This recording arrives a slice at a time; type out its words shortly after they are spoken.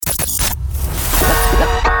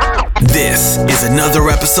This is another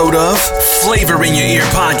episode of Flavor in Your Ear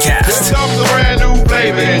podcast. A brand new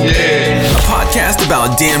flavor in your ear. A podcast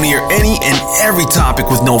about damn near any and every topic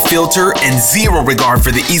with no filter and zero regard for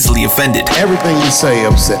the easily offended. Everything you say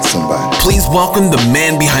upsets somebody. Please welcome the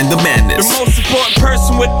man behind the madness. The most important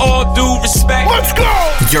person with all due respect. Let's go!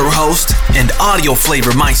 Your host and audio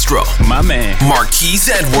flavor maestro, My man. Marquise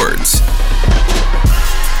Edwards.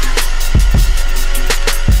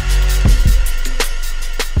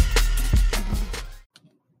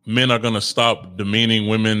 Men are gonna stop demeaning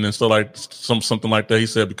women and stuff like something like that. He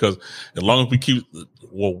said, because as long as we keep,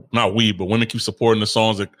 well, not we, but women keep supporting the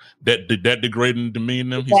songs that degrade and demean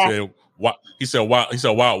them. He said, why? He said, why? He said,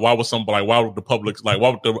 why would somebody, like, why would the public, like, why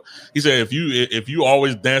would the? He said, if you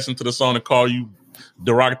always dancing to the song and call you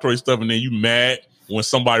derogatory stuff, and then you mad when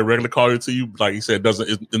somebody regularly calls it to you, like he said,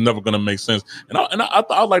 it's never gonna make sense. And I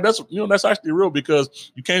was like, that's actually real,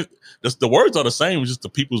 because you can't. The words are the same, just the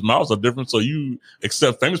people's mouths are different. So you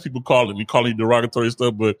accept famous people calling you derogatory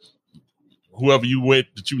stuff, but whoever you with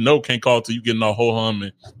that can't call it to you getting all ho hum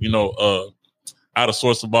and out of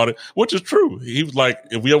source about it, which is true. He was like,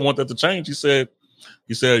 if we ever want that to change, he said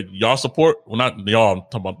y'all support, well, not y'all, I'm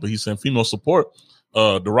talking about, but he's saying female support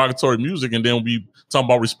derogatory music, and then we talking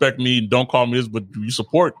about respect me and don't call me this, but do you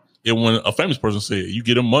support it when a famous person say it? You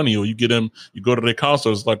get them money, or you go to their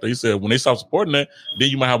concerts, like they said. When they stop supporting that, then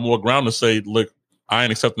you might have more ground to say, look, I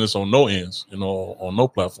ain't accepting this on no ends, on no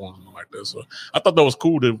platforms like that. So I thought that was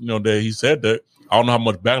cool that that he said that. I don't know how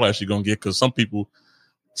much backlash you're gonna get, because some people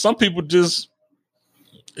just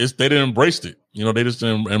they didn't embrace it. They just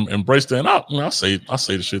didn't embrace it. And I say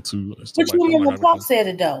the shit too. But you remember Pac said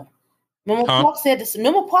it though. Remember Pac said this.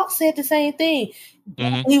 Remember Pac said the same thing.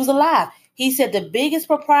 Mm-hmm. He was alive. He said the biggest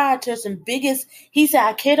proprietors and he said,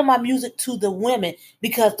 I cater my music to the women,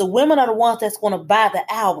 because the women are the ones that's going to buy the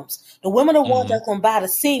albums. The women are the ones that's going to buy the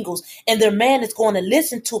singles, and their man is going to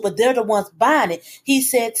listen to it, but they're the ones buying it. He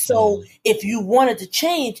said, so if you wanted to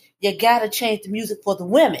change, you got to change the music for the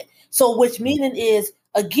women. So which meaning is,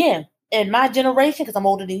 again, in my generation, because I'm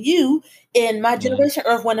older than you, in my generation,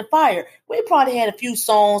 Earth, Wind, and Fire, we probably had a few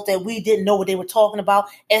songs that we didn't know what they were talking about.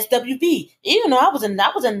 SWV, even though I was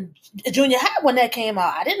in junior high when that came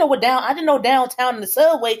out, I didn't know Downtown in the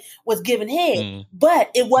Subway was giving head, but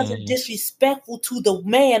it wasn't disrespectful to the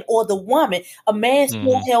man or the woman. A man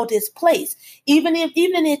still held his place, even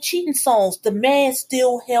in their cheating songs, the man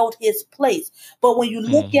still held his place. But when you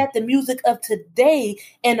look at the music of today,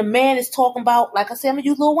 and the man is talking about, like I said, I'm gonna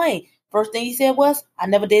use Lil Wayne. First thing he said was, I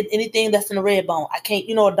never did anything less than a red bone. I can't,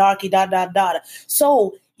 a darky, da.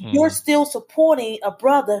 So you're still supporting a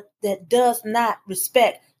brother that does not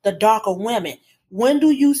respect the darker women. When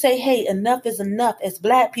do you say, hey, enough is enough? As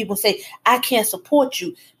Black people say, I can't support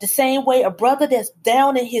you. The same way a brother that's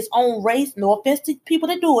down in his own race, no offense to people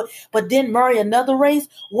that do it, but then marry another race,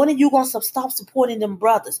 when are you going to stop supporting them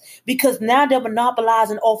brothers? Because now they're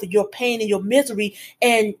monopolizing off of your pain and your misery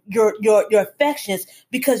and your affections,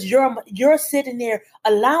 because you're sitting there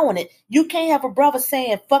allowing it. You can't have a brother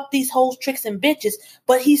saying, fuck these hoes, tricks, and bitches,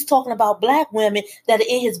 but he's talking about Black women that are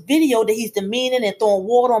in his video that he's demeaning and throwing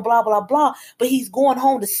water on, blah, blah, blah, but he's going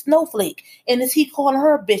home to Snowflake. And is he calling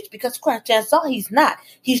her a bitch? Because chances are he's not.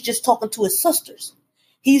 He's just talking to his sisters.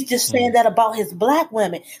 He's just saying that about his Black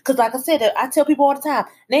women. Because like I said, I tell people all the time,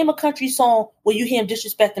 name a country song where you hear him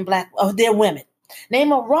disrespecting their women.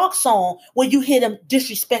 Name a rock song where you hear them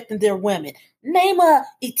disrespecting their women. Name a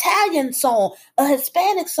Italian song, a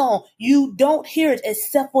Hispanic song. You don't hear it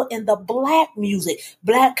except for in the Black music,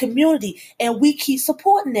 Black community. And we keep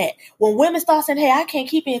supporting that. When women start saying, hey, I can't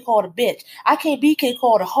keep being called a bitch. I can't be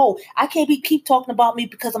called a hoe. I can't keep talking about me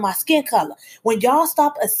because of my skin color. When y'all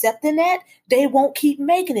stop accepting that, they won't keep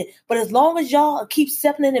making it. But as long as y'all keep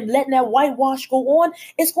accepting it and letting that whitewash go on,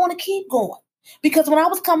 it's going to keep going. Because when I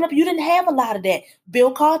was coming up, you didn't have a lot of that.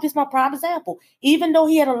 Bill Cosby is my prime example. Even though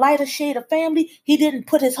he had a lighter shade of family, he didn't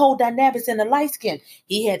put his whole dynamics in the light skin.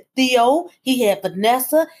 He had Theo, he had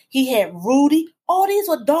Vanessa, he had Rudy. All these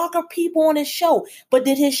were darker people on his show. But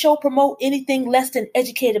did his show promote anything less than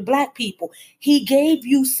educated Black people? He gave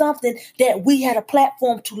you something that we had a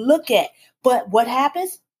platform to look at. But what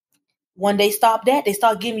happens? When they stop that, they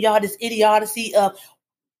start giving y'all this idiocy of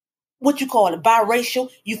biracial.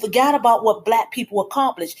 You forgot about what Black people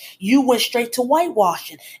accomplished. You went straight to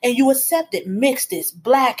whitewashing and you accepted mixedish,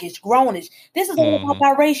 Blackish, grownish. This is all about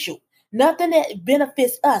biracial. Nothing that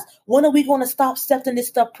benefits us. When are we going to stop accepting this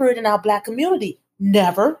stuff period in our Black community?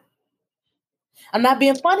 Never. I'm not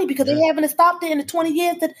being funny because they haven't stopped it in the 20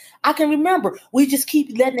 years that I can remember. We just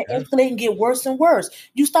keep letting it escalate and get worse and worse.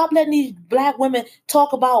 You stop letting these black women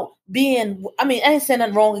talk about being, I ain't saying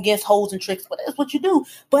nothing wrong against hoes and tricks, but that's what you do.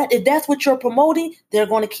 But if that's what you're promoting, they're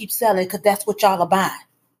going to keep selling because that's what y'all are buying.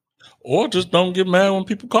 Or just don't get mad when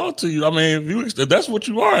people call to you. If that's what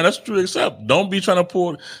you are and that's what you accept, don't be trying to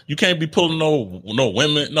pull. You can't be pulling no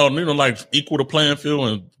women. No, like equal the playing field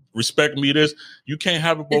and respect me. This you can't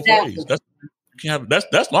have it both ways.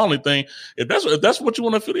 That's my only thing. If that's what you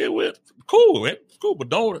want to affiliate with, cool, man. Cool.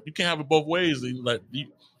 But you can't have it both ways. Like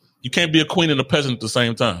you can't be a queen and a peasant at the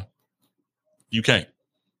same time. You can't.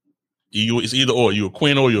 It's either or. You're a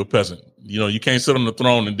queen or you're a peasant. You can't sit on the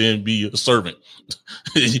throne and then be a servant.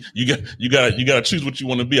 you got to choose what you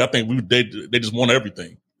want to be. I think they just want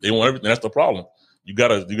everything. They want everything. That's the problem. You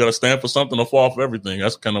gotta stand for something or fall for everything.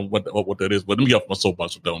 That's kind of what that is. But let me get off my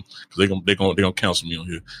soapbox with them because they're gonna cancel me on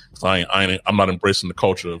here. Because I'm not embracing the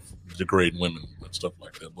culture of degrading women and stuff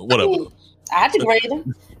like that. But whatever. I degrade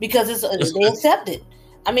them because they accept it.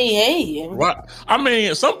 Hey, right.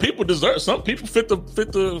 Some people fit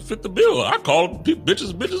the bill. I call people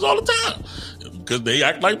bitches all the time because they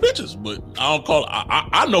act like bitches. But I don't call.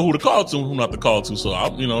 I know who to call to and who not to call to. So I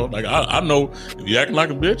know if you acting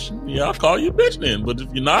like a bitch, I'll call you a bitch then. But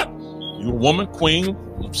if you're not, you're a woman, queen,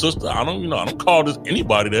 sister. I don't call this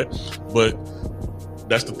anybody that. But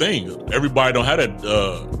that's the thing. Everybody don't have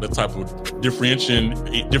that type of differentiating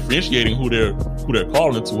who they're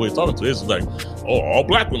calling to, who they're talking to. It's like, all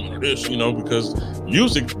black women are this, because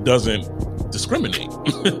music doesn't discriminate.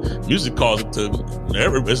 Music calls it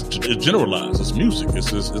it's generalized. It's music.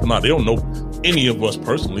 It's not. They don't know any of us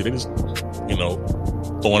personally. They just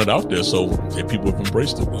throwing it out there so that people have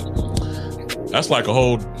embraced it. But that's like a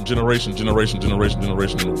whole generation fix.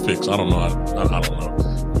 I don't know. I don't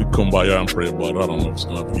know. We kumbaya and pray about it. I don't know if it's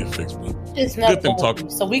going to get fixed, but it's not good thing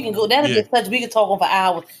so we can go. That'll get such. We can talk on for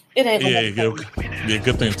hours. It ain't.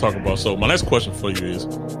 Good thing to talk about. So my next question for you is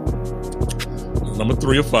number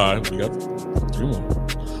 3 or 5. We got 3 more.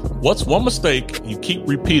 What's one mistake you keep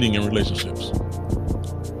repeating in relationships?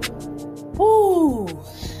 Ooh.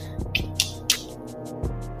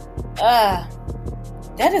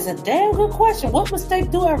 That is a damn good question. What mistake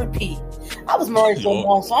do I repeat? I was married so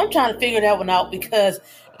long, so I'm trying to figure that one out because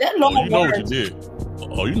that long. You know what you did.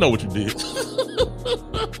 You know what you did.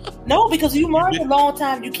 No, because you married a long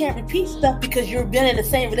time, you can't repeat stuff because you've been in the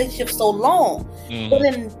same relationship so long. Mm-hmm. But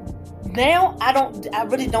then now I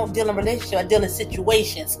really don't deal in relationships. I deal in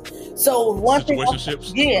situations. So one thing,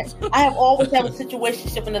 I have always had a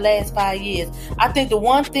situationship in the last 5 years. I think the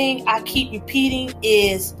one thing I keep repeating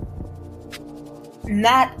is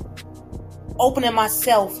not opening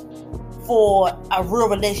myself for a real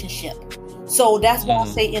relationship. So that's why I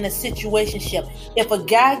say in a situationship. If a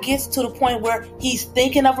guy gets to the point where he's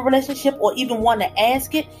thinking of a relationship or even want to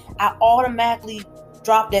ask it, I automatically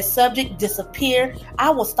drop that subject, disappear. I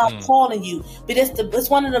will stop calling you. But it's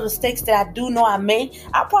one of the mistakes that I do know I made.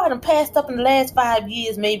 I probably done passed up in the last 5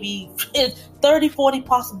 years, maybe 30, 40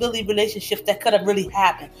 possibility relationships that could have really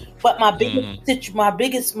happened. But my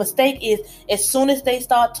biggest mistake is as soon as they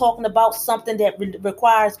start talking about something that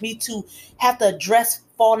requires me to have to address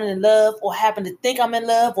falling in love or having to think I'm in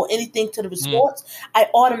love or anything to the resorts, I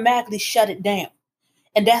automatically shut it down.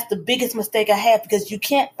 And that's the biggest mistake I have because you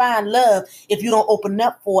can't find love if you don't open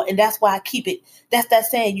up for it. And that's why I keep it. That's that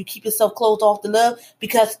saying, you keep yourself closed off to love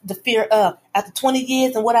because the fear of after 20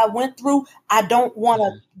 years and what I went through, I don't want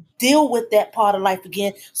to deal with that part of life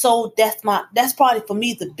again. So that's probably for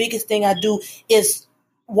me, the biggest thing I do is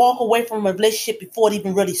walk away from a relationship before it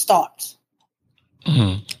even really starts.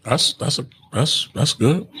 Mm-hmm. That's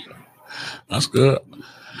good. That's good.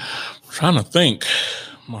 I'm trying to think.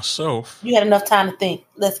 Myself. You had enough time to think.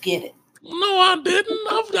 Let's get it. No, I didn't.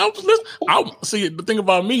 I was listening. See, the thing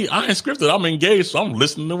about me, I ain't scripted. I'm engaged, so I'm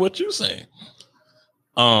listening to what you're saying.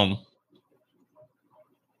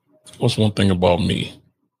 What's one thing about me?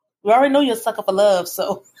 We already know you're a sucker for love,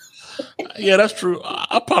 so. Yeah, that's true.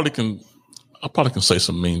 I probably can say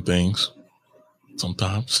some mean things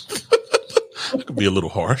sometimes. I could be a little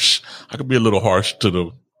harsh. I could be a little harsh to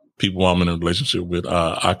the people I'm in a relationship with.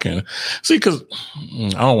 I can see because I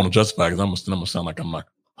don't want to justify because I'm gonna sound like I'm not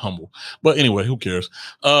humble. But anyway, who cares?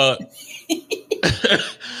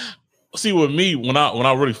 See, with me, when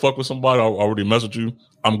I really fuck with somebody, I already mess with you,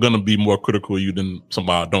 I'm gonna be more critical of you than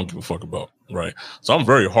somebody I don't give a fuck about, right? So I'm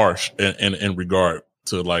very harsh in regard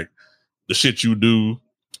to like the shit you do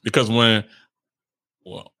because when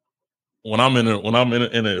I'm in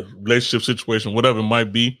a relationship situation, whatever it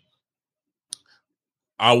might be,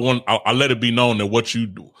 I let it be known that what you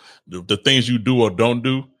do, the things you do or don't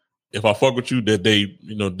do, if I fuck with you, that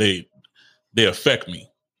they affect me.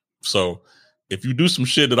 So if you do some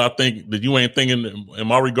shit that I think that you ain't thinking in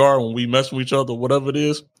my regard when we mess with each other, whatever it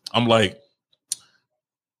is, I'm like,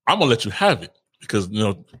 I'm gonna let you have it, because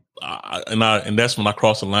and that's when I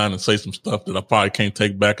cross the line and say some stuff that I probably can't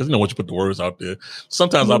take back, because once you put the words out there,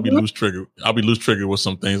 sometimes I'll be loose triggered. I'll be loose triggered with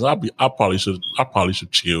some things. I probably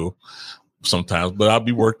should chill sometimes, but I'll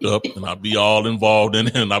be worked up and I'll be all involved in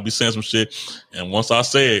it, and I'll be saying some shit. And once I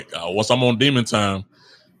say it, once I'm on demon time,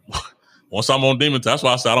 that's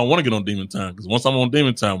why I say I don't want to get on demon time, because once I'm on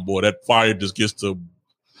demon time, boy, that fire just gets to,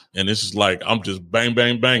 and it's just like I'm just bang,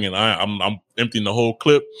 bang, bang, and I'm emptying the whole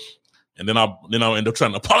clip, and then I end up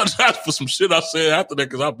trying to apologize for some shit I said after that,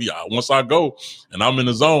 because once I go and I'm in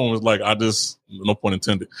the zone, it's like I just, no pun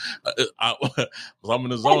intended, I'm in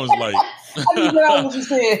the zone. It's like I didn't know what you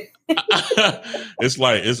said.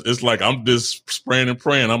 it's like I'm just spraying and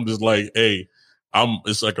praying. I'm just like, hey,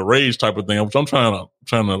 it's like a rage type of thing, which I'm trying to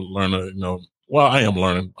learn to, well, I am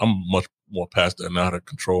learning. I'm much more past that now, to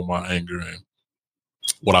control my anger and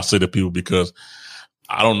what I say to people, because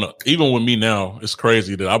I don't know. Even with me now, it's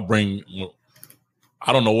crazy that I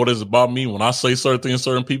don't know what it's about me. When I say certain things to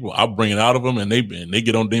certain people, I bring it out of them, and they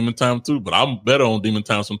get on demon time too. But I'm better on demon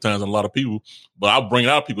time sometimes than a lot of people. But I bring it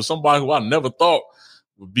out of people. Somebody who I never thought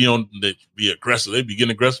would be aggressive. They be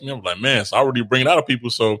getting aggressive. I'm like, man, so I already bring it out of people.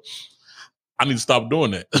 So I need to stop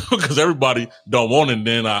doing that, because everybody don't want it. And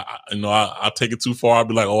then I take it too far. I'll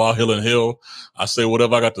be like, oh, I'll heal in hell. I say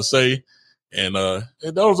whatever I got to say. And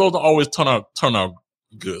those always turn out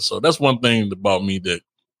good. So that's one thing about me that,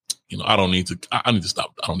 I don't need to. I need to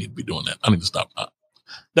stop. I don't need to be doing that. I need to stop.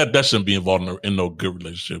 That shouldn't be involved in no good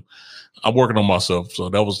relationship. I'm working on myself.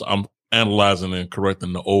 So I'm analyzing and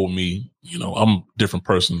correcting the old me. I'm a different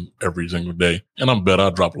person every single day, and I'm better. I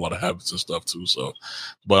drop a lot of habits and stuff too. So,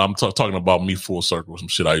 but I'm talking about me full circle. Some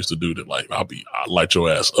shit I used to do that, like, I'll light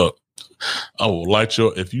your ass up. I will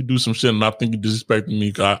if you do some shit and I think you're disrespecting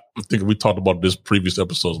me. I think we talked about this previous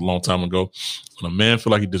episodes a long time ago. When a man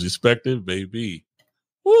feel like he disrespected, baby,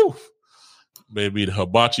 woo, baby, the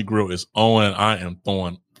hibachi grill is on. I am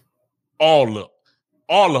throwing all the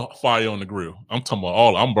fire on the grill. I'm talking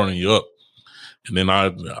about I'm burning you up. And then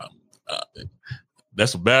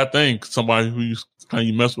that's a bad thing. Somebody who you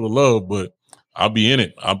mess with love, but I'll be in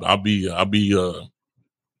it. I'll be in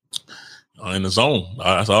the zone.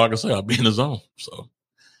 That's all I can say. I'll be in the zone. So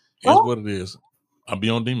here's what it is. I'll be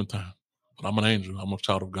on demon time, but I'm an angel. I'm a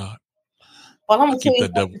child of God. Well, I'm going to tell you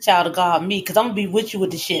about the child of God, me, because I'm going to be with you with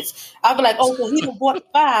the shits. I'll be like, oh, so he done bought the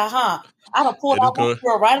fire, huh? I done pulled out my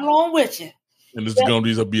girl right along with you. And this is going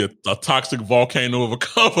to be a toxic volcano of a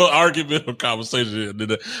argument or conversation.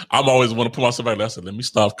 I'm always want to put myself back there. I said, let me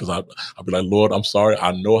stop, because I'll be like, Lord, I'm sorry.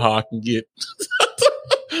 I know how I can get.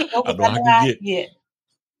 I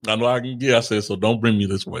know I can get. I said, so don't bring me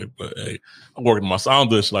this way. But hey, I'm working my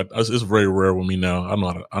sound. It's very rare with me now. I know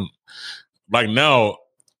how to. Like now,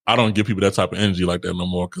 I don't give people that type of energy like that no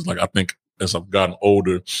more, because like I think as I've gotten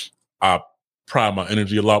older, I pride my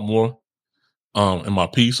energy a lot more, and my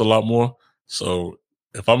peace a lot more. So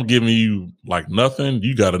if I'm giving you like nothing,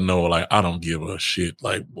 you got to know, like, I don't give a shit.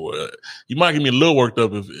 Like, boy, you might get me a little worked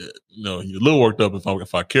up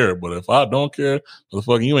if I care, but if I don't care,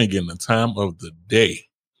 motherfucker, you ain't getting the time of the day.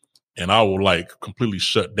 And I will like completely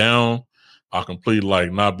shut down. I'll completely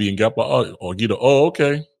like not be in gap or get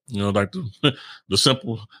okay. Like the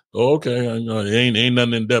simple, okay. Ain't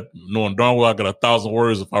nothing in depth. Knowing darn well I got 1,000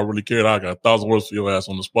 words. If I really cared, I got 1,000 words for your ass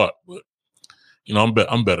on the spot. But I'm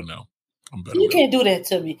better now. You can't do that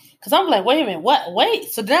to me, because I'm like, wait a minute, what? Wait.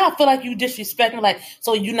 So now I feel like you disrespect me. Like,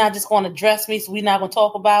 so you're not just going to address me, so we're not going to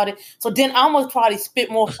talk about it. So then I'm going to probably spit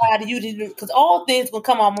more fire to you, because all things going to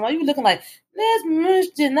come out. You looking like, let's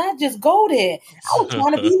not just go there. I was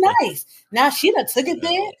trying to be nice. Now she done took it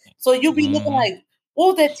there. So you'll be looking like,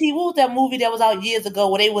 what was that movie that was out years ago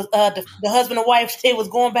where they was the husband and wife, they was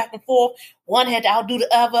going back and forth. One had to outdo the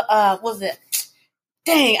other. What was it?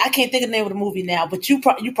 Dang, I can't think of the name of the movie now, but it's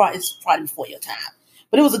probably before your time.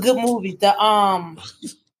 But it was a good movie. I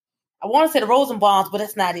want to say the Rosenbaums, but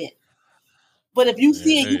that's not it. But if you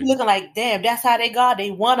see it, you looking like, damn, that's how they got. They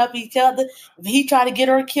one up each other. If he tried to get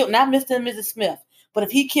her killed, not Mr. and Mrs. Smith, but if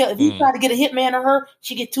he tried to get a hitman on her,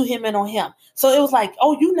 she get 2 hitmen on him. So it was like,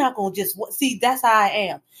 oh, you're not gonna just see. That's how I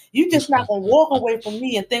am. You just not gonna walk away from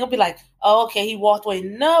me and think I'll be like, oh, okay, he walked away.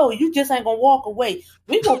 No, you just ain't gonna walk away.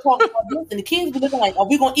 We gonna talk about this, and the kids be looking like, are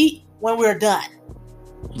we gonna eat when we're done?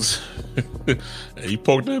 Hey, you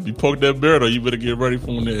poke that bear though, you better get ready for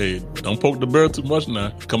when don't poke the bear too much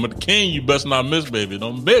now. You come at the king, you best not miss, baby.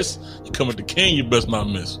 Don't miss. You come at the king, you best not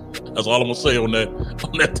miss. That's all I'm gonna say on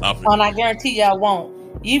that topic. And I guarantee you I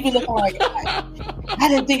won't. You be looking like, I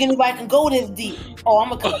didn't think anybody can go this deep. Oh, I'm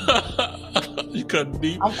gonna cut. You cutting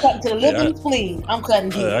deep? I'm cutting to the liver and spleen. I'm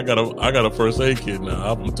cutting deep. I got a first aid kit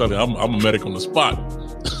now. I'm telling you, I'm a medic on the spot.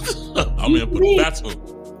 I'm in for the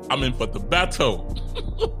battle. I'm in for the battle.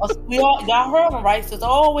 Y'all heard him, right? So it's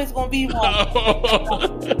always gonna be one.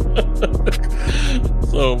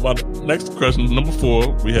 So my next question, number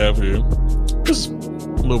 4, we have here. This is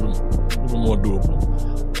a little bit more doable.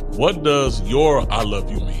 What does your "I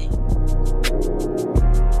love you" mean?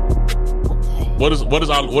 What does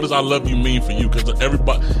I love you mean for you? Because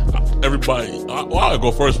everybody. I'll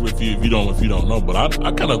go first with you if you don't know. But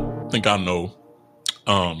I kind of think I know.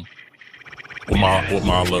 What my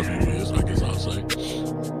 "I love you" is. I guess I'll say.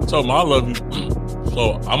 So my "I love you."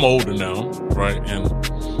 So I'm older now, right? And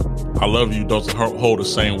 "I love you" doesn't hold the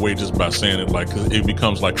same weight just by saying it. Like, it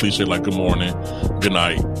becomes like cliche, like good morning, good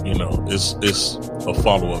night. You know, it's a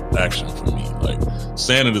follow-up action for me. Like,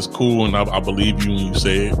 saying it is cool, and I believe you when you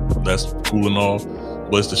say it. That's cool and all,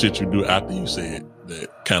 but it's the shit you do after you say it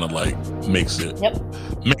that kind of like makes it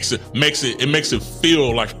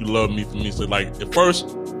feel like you love me. For me, so like at first,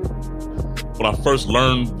 when I first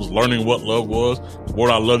was learning what love was, the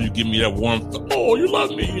word "I love you" give me that warmth. Oh, you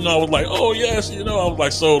love me, you know. I was like, oh yes, you know. I was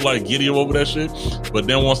like so like giddy over that shit. But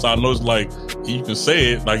then once I noticed, like, you can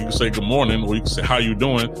say it, like you can say good morning, or you can say how you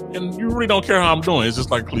doing, and you really don't care how I'm doing. It's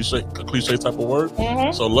just like a cliche type of word.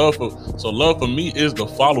 Mm-hmm. So love for me is the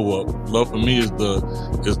follow up. Love for me is the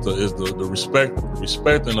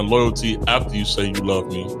respect and the loyalty after you say you love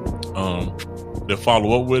me. To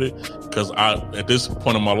follow up with it, because at this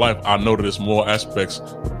point in my life, I know that there's more aspects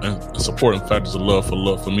and supporting factors of love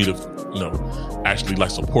for me to, you know, actually like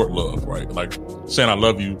support love, right? Like saying I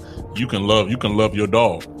love you, you can love your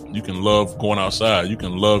dog, you can love going outside, you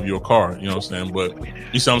can love your car, you know what I'm saying? But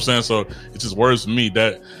you see what I'm saying? So it's just words to me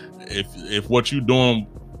that if what you doing,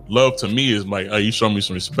 love to me is like, hey, you showing me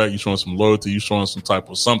some respect, you showing some loyalty, you showing some type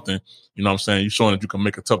of something, you know what I'm saying? You showing that you can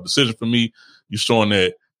make a tough decision for me, you showing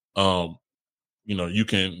that, you know, you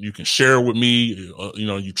can share with me, you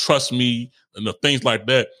know, you trust me, and the things like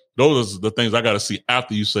that. Those are the things I got to see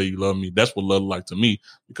after you say you love me. That's what love like to me.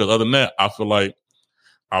 Because other than that, I feel like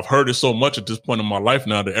I've heard it so much at this point in my life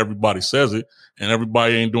now that everybody says it, and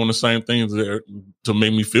everybody ain't doing the same things to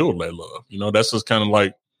make me feel that love. You know, that's just kind of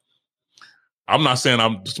like, I'm not saying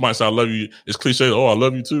somebody say I love you. It's cliche. Oh, I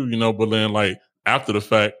love you too. You know, but then like after the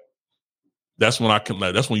fact, that's when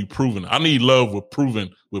that's when you proven. I need love with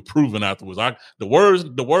proven afterwards. The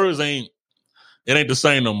words ain't the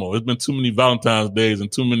same no more. It's been too many Valentine's days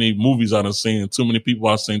and too many movies I've seen, and too many people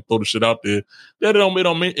I've seen throw the shit out there that it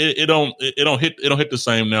don't hit the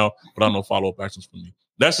same now. But I know follow up actions for me.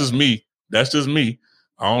 That's just me.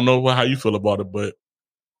 I don't know how you feel about it, but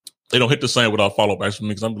they don't hit the same without follow up actions for me.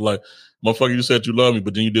 Because I'm like, motherfucker, you said you love me,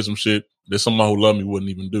 but then you did some shit that somebody who loved me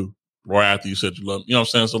wouldn't even do. Right after you said you love me. You know what I'm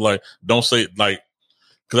saying? So like, don't say like,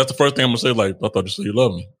 because that's the first thing I'm gonna say. Like, I thought you said you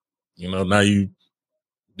love me. You know, now you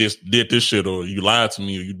did this shit, or you lied to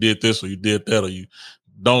me, or you did this, or you did that, or you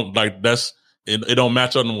don't like. It don't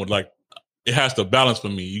match up no more. Like, it has to balance for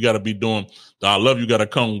me. You got to be doing the "I love you" got to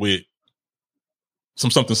come with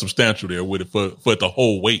something substantial there with it for it to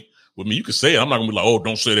hold weight. With me, you can say it. I'm not gonna be like, oh,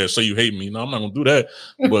 don't say that. Say you hate me. No, I'm not gonna do that.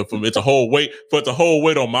 But for it to hold weight,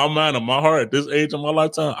 on my mind and my heart at this age of my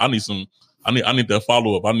lifetime, I need that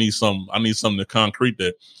follow up. I need something to concrete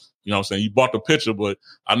that. You know what I'm saying? You bought the picture, but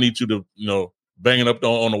I need you to, you know, bang it up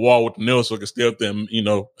on the wall with the nails so it can stay up there and, you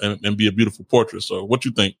know, and be a beautiful portrait. So what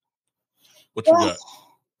you think? What you got?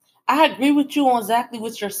 I agree with you on exactly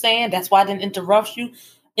what you're saying. That's why I didn't interrupt you.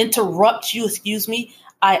 Excuse me.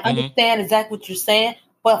 I understand exactly what you're saying.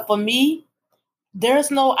 But for me, I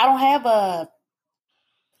don't have a,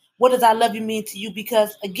 what does I love you mean to you?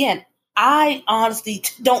 Because again, I honestly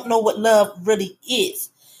don't know what love really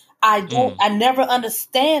is. I never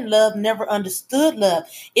understand love, never understood love.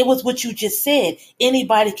 It was what you just said.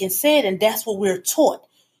 Anybody can say it, and that's what we're taught.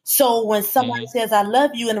 So when somebody says I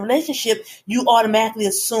love you in a relationship, you automatically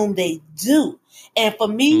assume they do. And for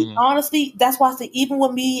me, honestly, that's why I say even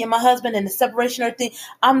with me and my husband and the separation and everything,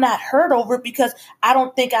 I'm not hurt over it because I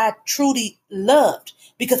don't think I truly loved.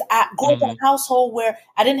 Because I grew up in a household where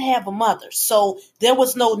I didn't have a mother. So there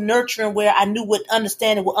was no nurturing where I knew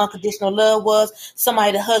understanding what unconditional love was.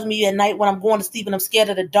 Somebody to hug me at night when I'm going to sleep and I'm scared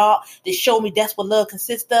of the dark. They showed me that's what love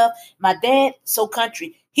consists of. My dad, so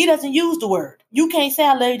country. He doesn't use the word. You can't say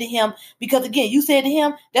I love you to him because, again, you said to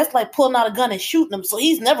him, that's like pulling out a gun and shooting him. So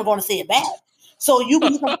he's never going to say it back. So you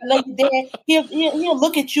be like dad, he'll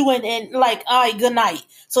look at you and like, all right, good night.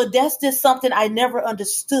 So that's just something I never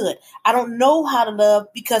understood. I don't know how to love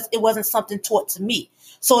because it wasn't something taught to me.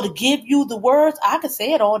 So to give you the words, I could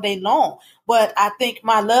say it all day long, but I think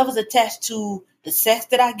my love is attached to the sex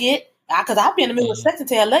that I get. Because I've been in the middle of sex and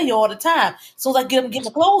tell I love you all the time. As soon as I get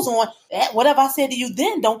my clothes on, whatever I said to you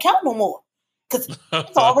then don't count no more. Because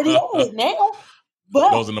it's already on it now. But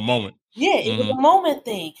that was in the moment. Yeah, it was a moment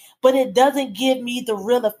thing. But it doesn't give me the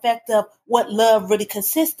real effect of what love really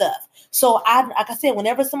consists of. So like I said,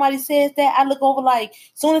 whenever somebody says that, I look over like,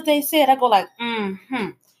 as soon as they say it, I go like,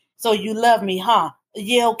 So you love me, huh?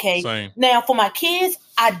 Yeah, okay. Same. Now for my kids,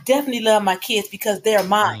 I definitely love my kids because they're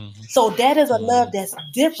mine. So that is a love that's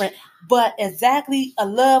different. But exactly a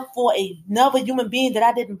love for another human being that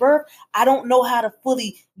I didn't birth, I don't know how to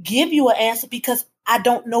fully give you an answer because I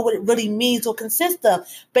don't know what it really means or consists of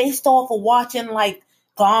based off of watching like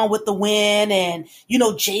Gone with the Wind and,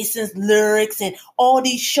 Jason's Lyrics and all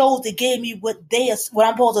these shows that gave me what I'm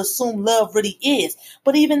supposed to assume love really is.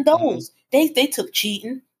 But even those, they took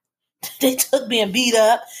cheating. They took being beat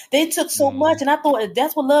up. They took so much. And I thought if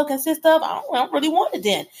that's what love consists of, I don't really want it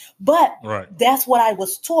then. But that's what I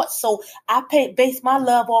was taught. So I based my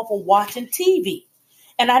love off of watching TV.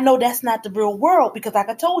 And I know that's not the real world because like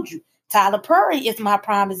I told you, Tyler Perry is my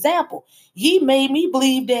prime example. He made me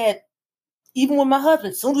believe that even with my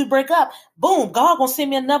husband, as soon as we break up, boom, God gonna send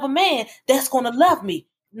me another man that's gonna love me.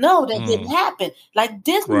 No, that didn't happen. Like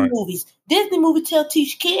Disney movies. Disney movies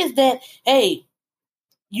teach kids that, hey,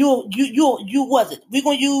 you was it? We're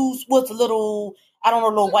gonna use what's a little, I don't know,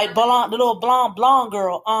 little white blonde, the little blonde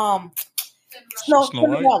girl.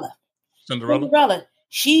 Cinderella.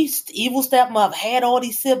 She's the evil stepmother, had all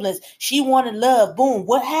these siblings. She wanted love. Boom.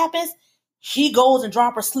 What happens? She goes and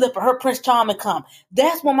drop her slipper. Her Prince Charming come.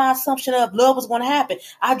 That's when my assumption of love was going to happen.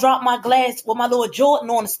 I dropped my glass with my little Jordan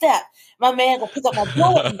on the step. My man gonna pick up my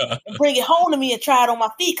Jordan and bring it home to me and try it on my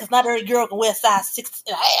feet because not every girl can wear size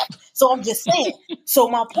 6.5. So I'm just saying. So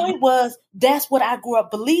my point was that's what I grew up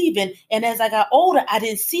believing. And as I got older, I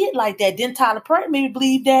didn't see it like that. Then Tyler Perry made me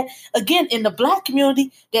believe that, again, in the black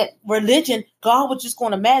community, that religion, God was just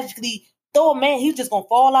going to magically throw a man. He was just going to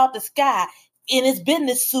fall out the sky in his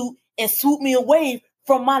business suit and swoop me away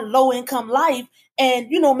from my low income life and,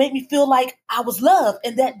 make me feel like I was loved.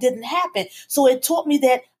 And that didn't happen. So it taught me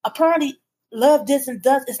that apparently love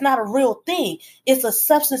it's not a real thing. It's a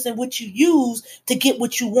substance in which you use to get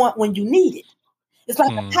what you want when you need it. It's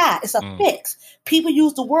like a high. It's a fix. People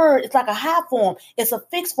use the word, it's like a high form. It's a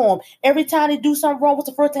fixed form. Every time they do something wrong, what's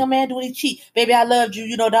the first thing a man do when he cheat? Baby, I loved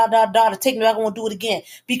you, to take me back, I won't do it again.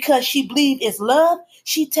 Because she believed it's love,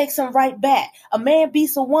 she takes him right back. A man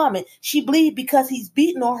beats a woman. She believed because he's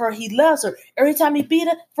beating on her, he loves her. Every time he beat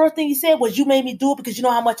her, first thing he said was, you made me do it because you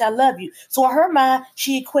know how much I love you. So in her mind,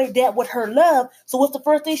 she equated that with her love. So what's the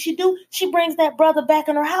first thing she do? She brings that brother back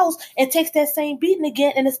in her house and takes that same beating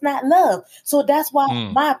again, and it's not love. So that's why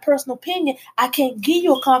my personal opinion, I can't give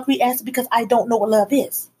you a concrete answer because I don't know what love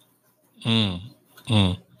is. So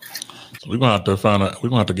we're gonna have to find out. We're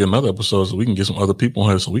gonna have to get another episode so we can get some other people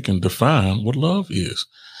here so we can define what love is.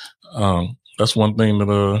 That's one thing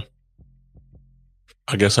that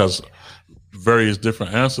I guess has various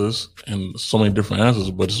different answers and so many different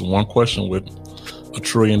answers, but it's one question with a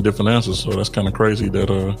trillion different answers. So that's kind of crazy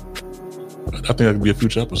that I think that could be a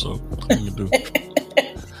future episode. We can do.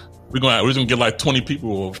 We're gonna get like 20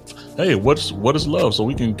 people of, hey, what is love? So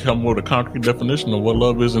we can come up with a concrete definition of what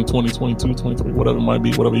love is in 2022, 23, whatever it might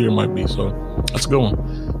be, whatever year it might be. So that's a good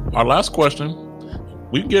one. Our last question,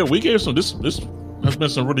 we gave some, this has been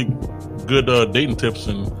some really good dating tips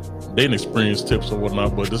and dating experience tips or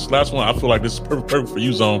whatnot. But this last one, I feel like this is perfect for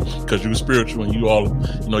you, Zone, because you're spiritual and you're all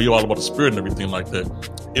about the spirit and everything like that.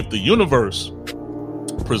 If the universe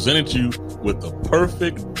presented you with the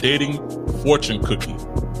perfect dating fortune cookie,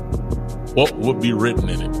 what would be written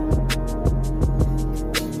in it?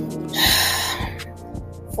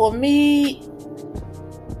 For me,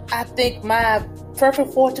 I think my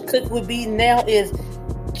perfect fortune cookie would be now is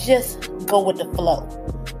just go with the flow.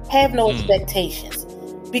 Have no expectations.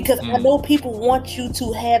 Because I know people want you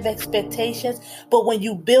to have expectations, but when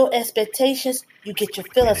you build expectations, you get your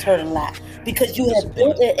feelings hurt a lot. Because you have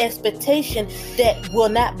built an expectation that will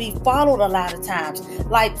not be followed a lot of times.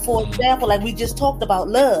 Like, for example, like we just talked about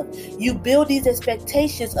love. You build these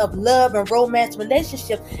expectations of love and romance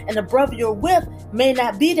relationship, and the brother you're with may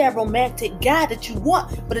not be that romantic guy that you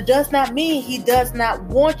want, but it does not mean he does not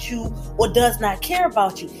want you or does not care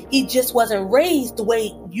about you. He just wasn't raised the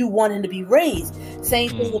way you want him to be raised. Same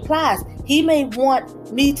thing applies. He may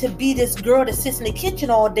want me to be this girl that sits in the kitchen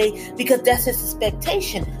all day because that's his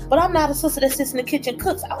expectation. But I'm not a sister that sits in the kitchen and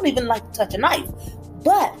cooks. I don't even like to touch a knife.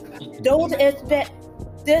 But those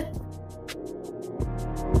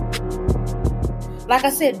like I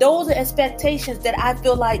said, those are expectations that I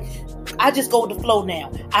feel like I just go with the flow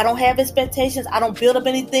now. I don't have expectations. I don't build up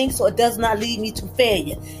anything, so it does not lead me to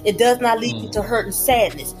failure. It does not lead me to hurt and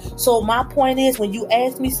sadness. So my point is, when you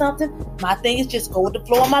ask me something, my thing is just go with the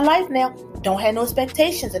flow of my life now. Don't have no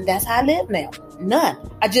expectations, and that's how I live now. None.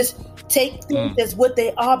 I just take things as what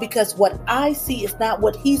they are, because what I see is not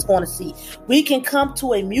what he's going to see. We can come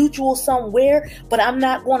to a mutual somewhere, but I'm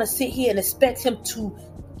not going to sit here and expect him to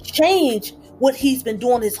change what he's been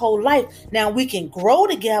doing his whole life. Now we can grow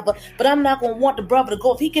together, but I'm not going to want the brother to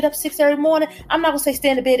go. If he get up 6 every morning, I'm not going to say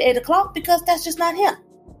stay in the bed at 8 o'clock, because that's just not him.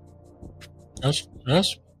 That's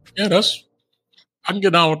I can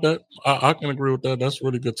get down with that. I can agree with that. That's a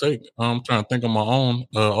really good take. I'm trying to think of my own.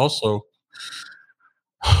 Also,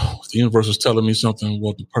 the universe is telling me something.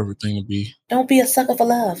 What the perfect thing to be? Don't be a sucker for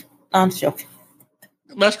love. I'm joking.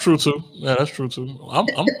 That's true too. Yeah, that's true too. I'm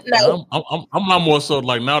not more so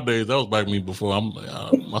like nowadays. That was back me before.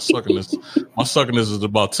 My suckiness is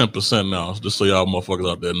about 10% now. Just so y'all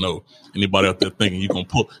motherfuckers out there know. Anybody out there thinking you gonna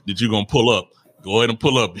pull up? Go ahead and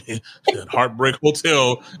pull up. That Heartbreak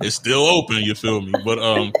Hotel is still open. You feel me? But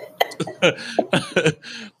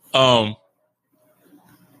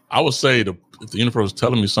I would say if the universe is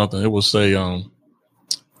telling me something, it would say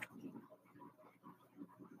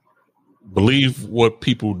believe what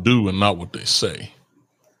people do and not what they say.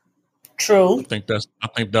 True. I think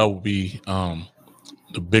that would be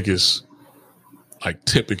the biggest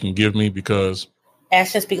tip it can give me, because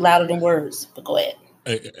actions speak louder than words. But go ahead.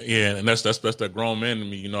 Yeah, and that's that grown man to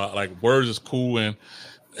me. You know, like words is cool, and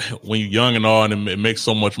when you're young and all, and it makes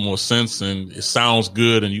so much more sense, and it sounds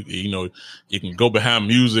good, and you know you can go behind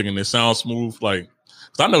music and it sounds smooth. Like,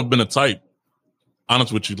 cause I've never been a type,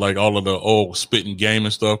 honest with you, like all of the old spitting game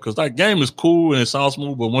and stuff. Cause like game is cool and it sounds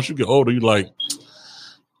smooth, but once you get older, you like,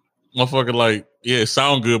 motherfucker, like, yeah, it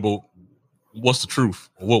sound good, but what's the truth?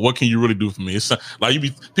 What can you really do for me? It's like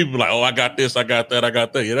people be like, oh, I got this, I got that, I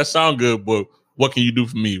got that. Yeah, that sound good, but what can you do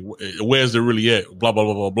for me? Where's it really at? Blah, blah,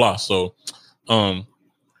 blah, blah, blah. So,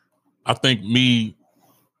 I think the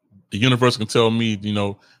universe can tell me, you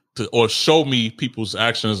know, or show me people's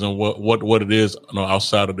actions and what it is, you know,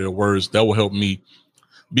 outside of their words. That will help me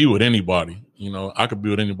be with anybody. You know, I could be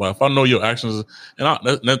with anybody. If I know your actions, and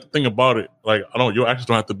that's the thing about it, like, I don't, your actions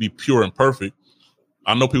don't have to be pure and perfect.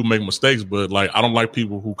 I know people make mistakes, but like, I don't like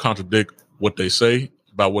people who contradict what they say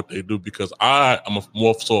about what they do, because I am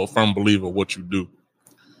more so a firm believer of what you do,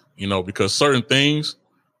 you know, because certain things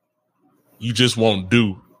you just won't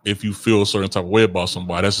do if you feel a certain type of way about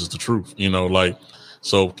somebody. That's just the truth, you know, like,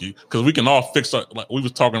 so, because we can all fix our, like we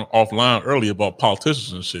was talking offline earlier about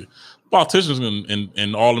politicians and shit. Politicians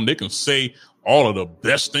and all of them, they can say all of the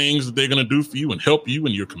best things that they're going to do for you and help you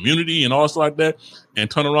in your community and all stuff like that,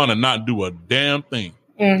 and turn around and not do a damn thing.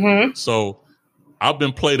 Mm-hmm. So I've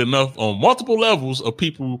been played enough on multiple levels of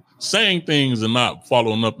people saying things and not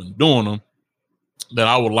following up and doing them, that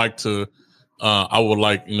I would like, you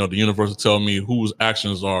know, the universe to tell me whose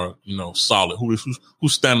actions are, you know, solid,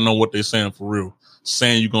 who's standing on what they're saying for real,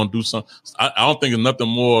 saying you're going to do something. I don't think there's nothing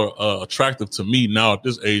more attractive to me now at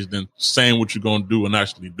this age than saying what you're going to do and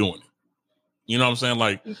actually doing it. You know what I'm saying?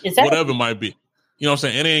 Like, whatever it might be. You know what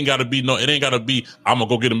I'm saying? It ain't got to be, I'm going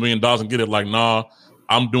to go get $1 million and get it. Like, nah,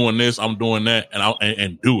 I'm doing this, I'm doing that,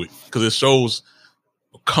 and do it. Because it shows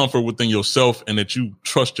comfort within yourself, and that you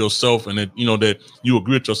trust yourself, and that, you know, that you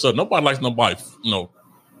agree with yourself. Nobody likes nobody, you know,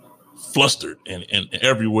 flustered and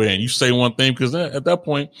everywhere. And you say one thing, because at that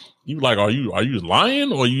point, you like, are you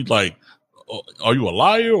lying? Or you like, are you a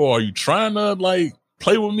liar? Or are you trying to like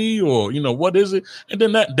play with me? Or, you know, what is it? And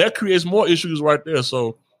then that creates more issues right there.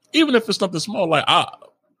 So even if it's something small, like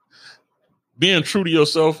being true to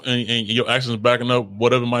yourself and your actions backing up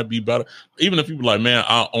whatever might be better. Even if you be like, man,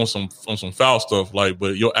 I on some foul stuff, like,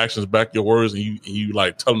 but your actions back your words, and you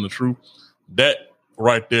like telling the truth, that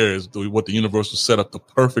right there is what the universe will set up the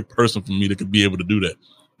perfect person for me that could be able to do that.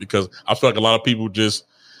 Because I feel like a lot of people just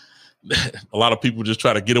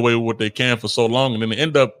try to get away with what they can for so long, and then they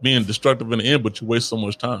end up being destructive in the end, but you waste so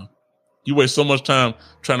much time. You waste so much time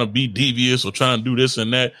trying to be devious or trying to do this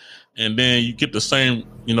and that, and then you get the same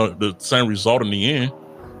result in the end.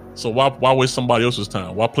 So why waste somebody else's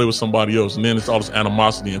time? Why play with somebody else? And then it's all this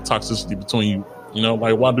animosity and toxicity between you. You know,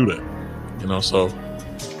 like, why do that? You know, so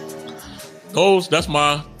that's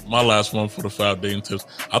my last one for the 5 dating tips.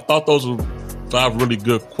 I thought those were 5 really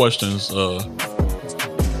good questions.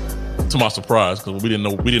 to my surprise, because we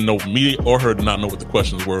didn't know, me or her did not know what the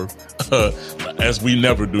questions were. As we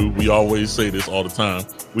never do. We always say this all the time.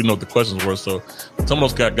 We know what the questions were. So some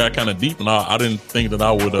of those got kind of deep, and I didn't think that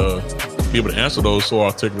I would be able to answer those so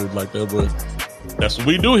articulate like that. But that's what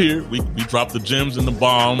we do here. We drop the gems and the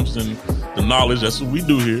bombs and the knowledge. That's what we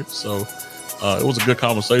do here. So it was a good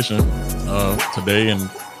conversation today, and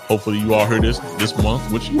hopefully you all heard this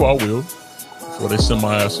month, which you all will. Before they send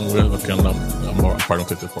my ass somewhere. Okay, I'm probably gonna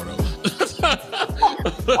take that part out.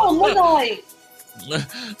 Oh, look like.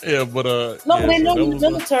 Yeah, but no, yeah, they know so you're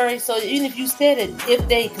military. So even if you said it,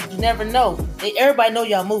 because you never know, everybody know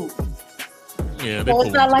y'all move. Yeah, so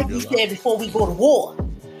it's not like you said before we go to war.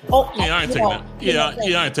 Oh, yeah, I ain't taking that.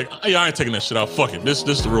 I ain't taking that shit out. Fuck it. This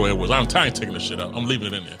is the real Edwards. I ain't taking this shit out. I'm leaving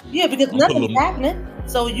it in there. Yeah, because nothing's happening.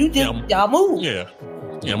 So you just y'all move. Yeah,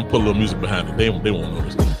 I'm gonna put a little music behind it. They won't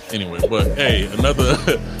notice. Anyway, but hey,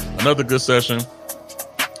 another good session,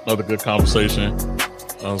 another good conversation.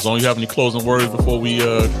 As long as you have any closing words before we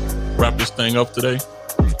wrap this thing up today.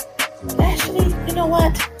 Actually, you know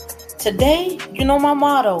what? Today, you know my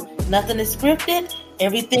motto: nothing is scripted.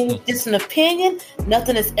 Everything is just an opinion.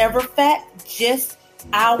 Nothing is ever fact. Just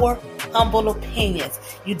our humble opinions.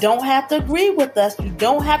 You don't have to agree with us. You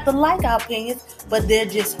don't have to like our opinions, but they're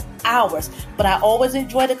just ours. But I always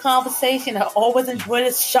enjoy the conversation. I always enjoy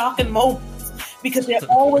the shocking moments because they're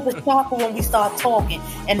always a shocker when we start talking.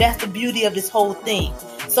 And that's the beauty of this whole thing.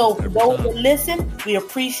 So for those that listen, we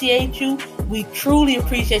appreciate you. We truly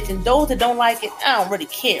appreciate you. And those that don't like it, I don't really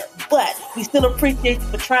care. But we still appreciate you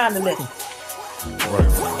for trying to listen.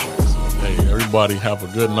 Right. Hey, everybody have a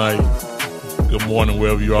good night. Good morning,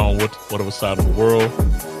 wherever you are on whatever side of the world.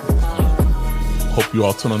 Hope you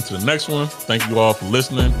all tune in to the next one. Thank you all for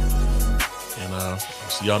listening. And I'll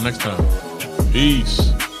see y'all next time.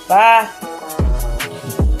 Peace. Bye.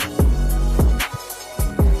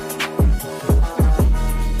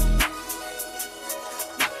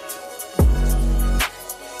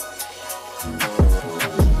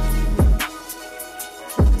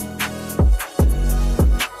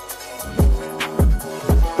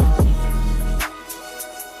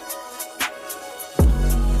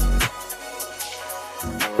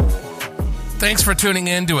 Thanks for tuning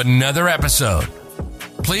in to another episode.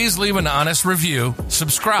 Please leave an honest review,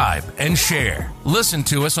 subscribe, and share. Listen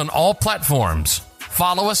to us on all platforms.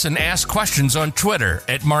 Follow us and ask questions on Twitter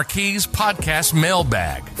at Marquise Podcast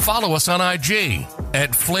Mailbag. Follow us on IG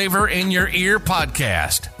at Flavor in Your Ear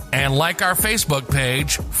Podcast. And like our Facebook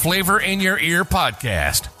page, Flavor in Your Ear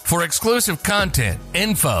Podcast. For exclusive content,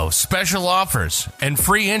 info, special offers, and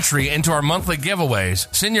free entry into our monthly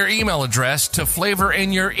giveaways, send your email address to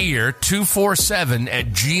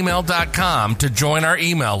flavorinyourear247@gmail.com to join our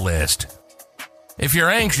email list. If you're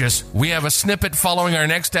anxious, we have a snippet following our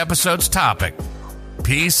next episode's topic.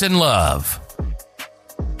 Peace and love.